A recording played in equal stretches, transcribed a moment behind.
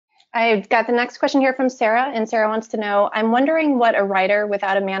I've got the next question here from Sarah, and Sarah wants to know, I'm wondering what a writer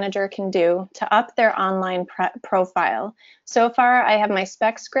without a manager can do to up their online profile. So far, I have my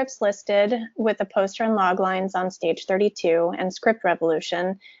spec scripts listed with a poster and log lines on Stage 32 and Script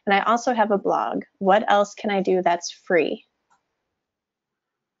Revolution, and I also have a blog. What else can I do that's free?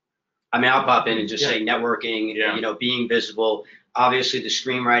 I mean, I'll pop in and just say networking, being visible. Obviously, the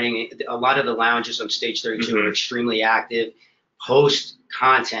screenwriting, a lot of the lounges on Stage 32 are extremely active. Post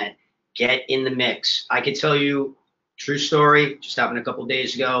content, get in the mix. I can tell you, true story, just happened a couple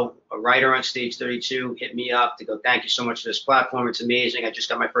days ago. A writer on Stage 32 hit me up to go, thank you so much for this platform. It's amazing. I just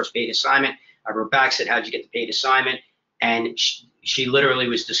got my first paid assignment. I wrote back, said, how'd you get the paid assignment? And she literally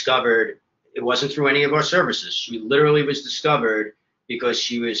was discovered. It wasn't through any of our services. She literally was discovered because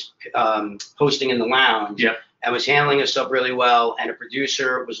she was posting in the lounge and was handling herself really well. And a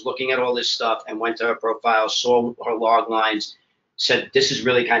producer was looking at all this stuff and went to her profile, saw her log lines, said, this is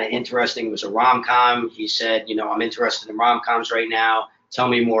really kind of interesting. It was a rom-com. He said, I'm interested in rom-coms right now. Tell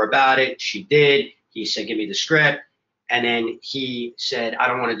me more about it. She did. He said, give me the script. And then he said, I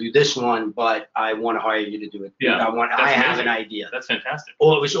don't want to do this one, but I want to hire you to do it. Yeah, I have an idea. That's fantastic.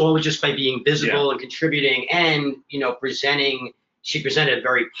 Or it was all just by being visible and contributing and, presenting. She presented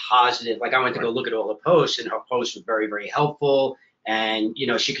very positive. Like, I went to go look at all the posts, and her posts were very, very helpful. And,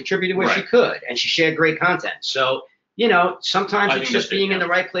 she contributed where she could, and she shared great content. So, sometimes it's just being in the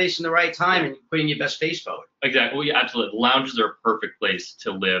right place in the right time and putting your best face forward. Exactly. Well, yeah, absolutely. Lounges are a perfect place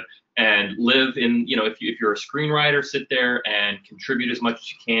to live and live in, if you're a screenwriter, sit there and contribute as much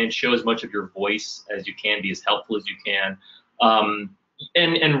as you can, show as much of your voice as you can, be as helpful as you can.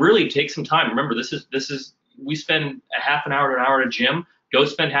 And really take some time. Remember, this is we spend a half an hour to an hour at a gym. Go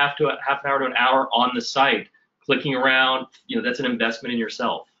spend half an hour to an hour on the site, clicking around. That's an investment in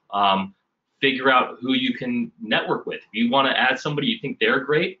yourself. Figure out who you can network with. If you want to add somebody you think they're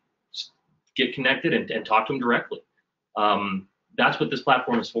great, get connected and talk to them directly. That's what this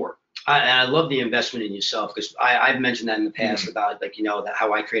platform is for. I love the investment in yourself, because I've mentioned that in the past about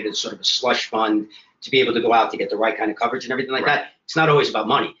how I created sort of a slush fund to be able to go out to get the right kind of coverage and everything like that. It's not always about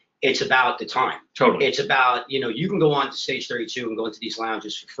money. It's about the time. Totally. It's about, you can go on to Stage 32 and go into these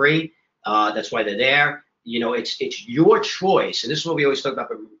lounges for free. That's why they're there. It's your choice. And this is what we always talk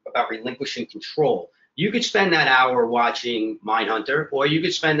about relinquishing control. You could spend that hour watching Mindhunter, or you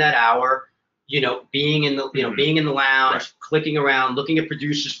could spend that hour, being in the lounge, clicking around, looking at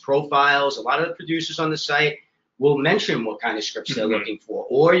producers' profiles. A lot of the producers on the site will mention what kind of scripts they're looking for.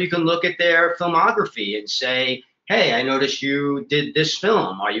 Or you can look at their filmography and say, hey, I noticed you did this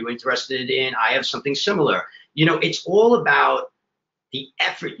film. Are you interested in, I have something similar. It's all about the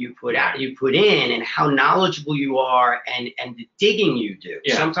effort you put in, and how knowledgeable you are, and the digging you do.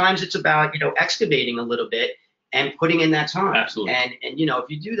 Yeah. Sometimes it's about, excavating a little bit and putting in that time. Absolutely. And if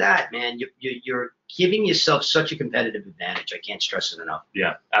you do that, man, you're giving yourself such a competitive advantage. I can't stress it enough.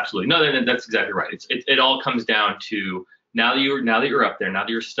 Yeah, absolutely. No, that's exactly right. It all comes down to now that you're up there, now that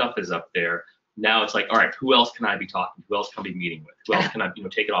your stuff is up there. Now it's like, all right, who else can I be talking to? Who else can I be meeting with? Who else can I,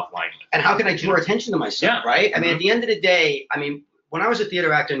 take it offline with? And how can I draw attention to myself, right? I mean, at the end of the day, when I was a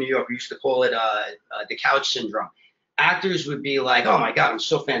theater actor in New York, we used to call it the couch syndrome. Actors would be like, oh my God, I'm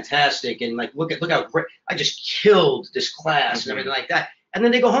so fantastic. And like, look how great, I just killed this class and everything like that. And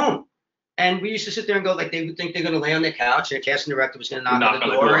then they go home. And we used to sit there and go, like, they would think they're going to lay on their couch, and a casting director was going to knock on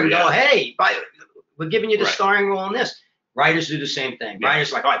the door and go, hey, we're giving you the starring role in this. Writers do the same thing.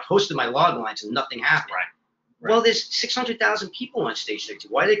 Writers are like, oh, I posted my log lines and nothing happened. Well, there's 600,000 people on Stage 32.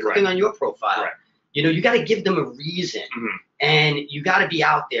 Why are they clicking on your profile? You got to give them a reason, and you got to be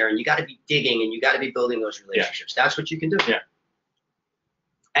out there, and you got to be digging, and you got to be building those relationships. That's what you can do. Yeah.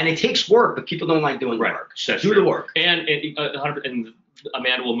 And it takes work, but people don't like doing the work. So do the work. And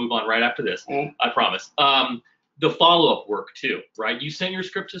Amanda will move on right after this. I promise. The follow-up work too, right? You sent your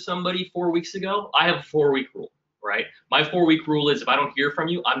script to somebody 4 weeks ago. I have a 4-week rule, right? My 4-week rule is if I don't hear from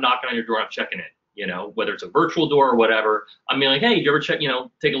you, I'm knocking on your door. I'm checking in. Whether it's a virtual door or whatever. I'm being like, hey, did you ever check?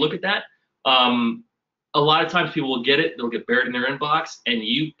 Take a look at that. A lot of times people will get it, they'll get buried in their inbox, and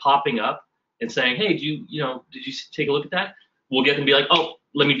you popping up and saying, hey, did you take a look at that? We'll get them to be like, oh,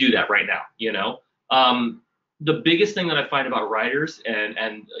 let me do that right now. The biggest thing that I find about writers,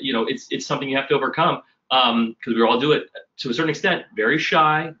 and it's something you have to overcome, because we all do it to a certain extent, very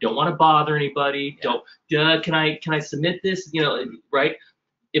shy, don't want to bother anybody, can I submit this, right?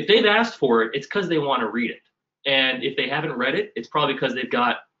 If they've asked for it, it's because they want to read it. And if they haven't read it, it's probably because they've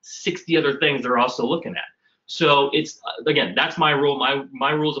got 60 other things they're also looking at. So it's, again, that's my rule.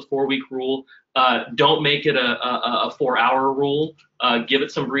 My rule is a 4-week rule. Don't make it a 4-hour rule. Give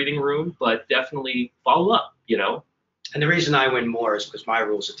it some breathing room, but definitely follow up, And the reason I win more is because my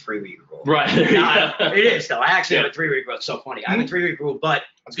rule is a 3-week rule. Right. It is though. I actually have a 3-week rule. It's so funny. I have a 3-week rule, but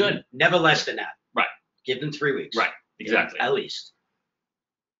That's good. Never less than that. Right. Give them 3 weeks. Right. Exactly. At least.